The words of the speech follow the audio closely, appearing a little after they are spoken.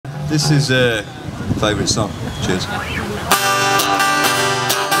This is a favourite song. Cheers.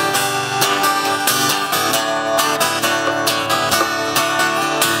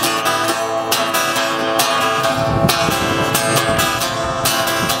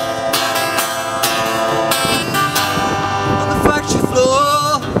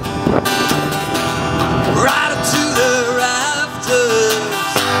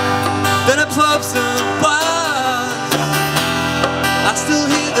 Pubs and bars, I still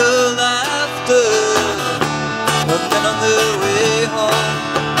hear the laughter. And then on the way home,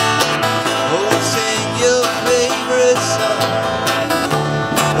 oh, sing your favorite song.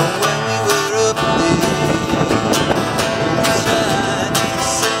 And when we were up there, we tried to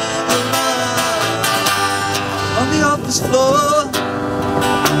sing along on the office floor,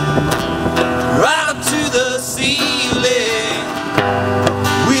 right up to the ceiling.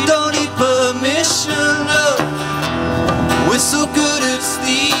 We don't need permission, no. We're so good at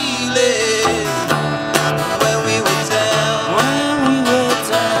stealing. When we were down,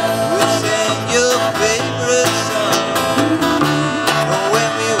 we sang your favorite song. When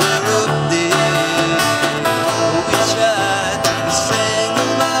we were up there, we tried to sing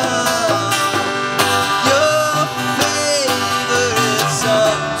along your favorite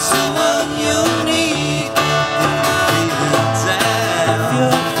song. Someone you need.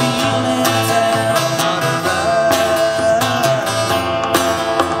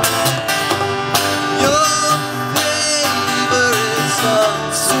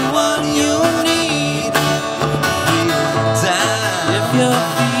 Someone you need, if you're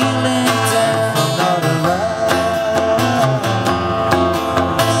feeling down, not around.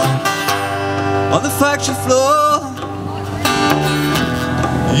 On the factory floor,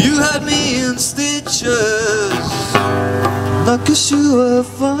 you had me in stitches, not 'cause you were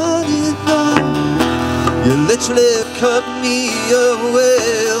funny, no. You literally cut me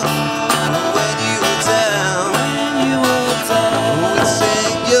away. When you were down, we'd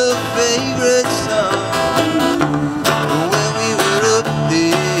sing your favorite song. When we were up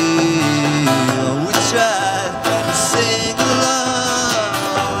there, we tried to sing along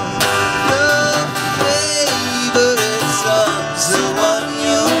your favorite song's the one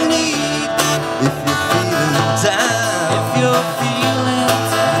you need if you're feeling down. If you're feeling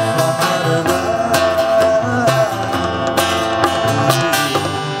down,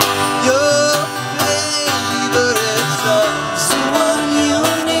 your favorite song's the one you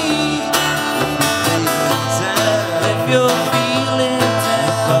need if you're feeling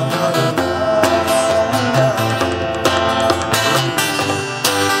down.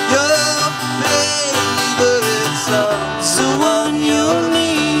 Your favorite song's the one you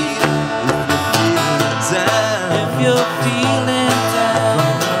need if you're feeling down.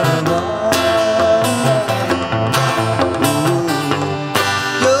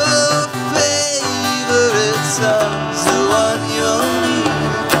 Your favorite song's the one you need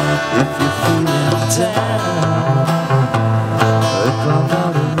if you're feeling down.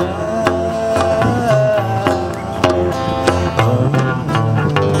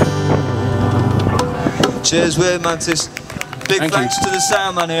 Cheers, we're Mantis. Big Thank thanks you. to the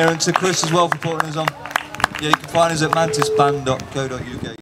sound man here and to Chris as well for putting us on. Yeah, you can find us at mantisband.co.uk.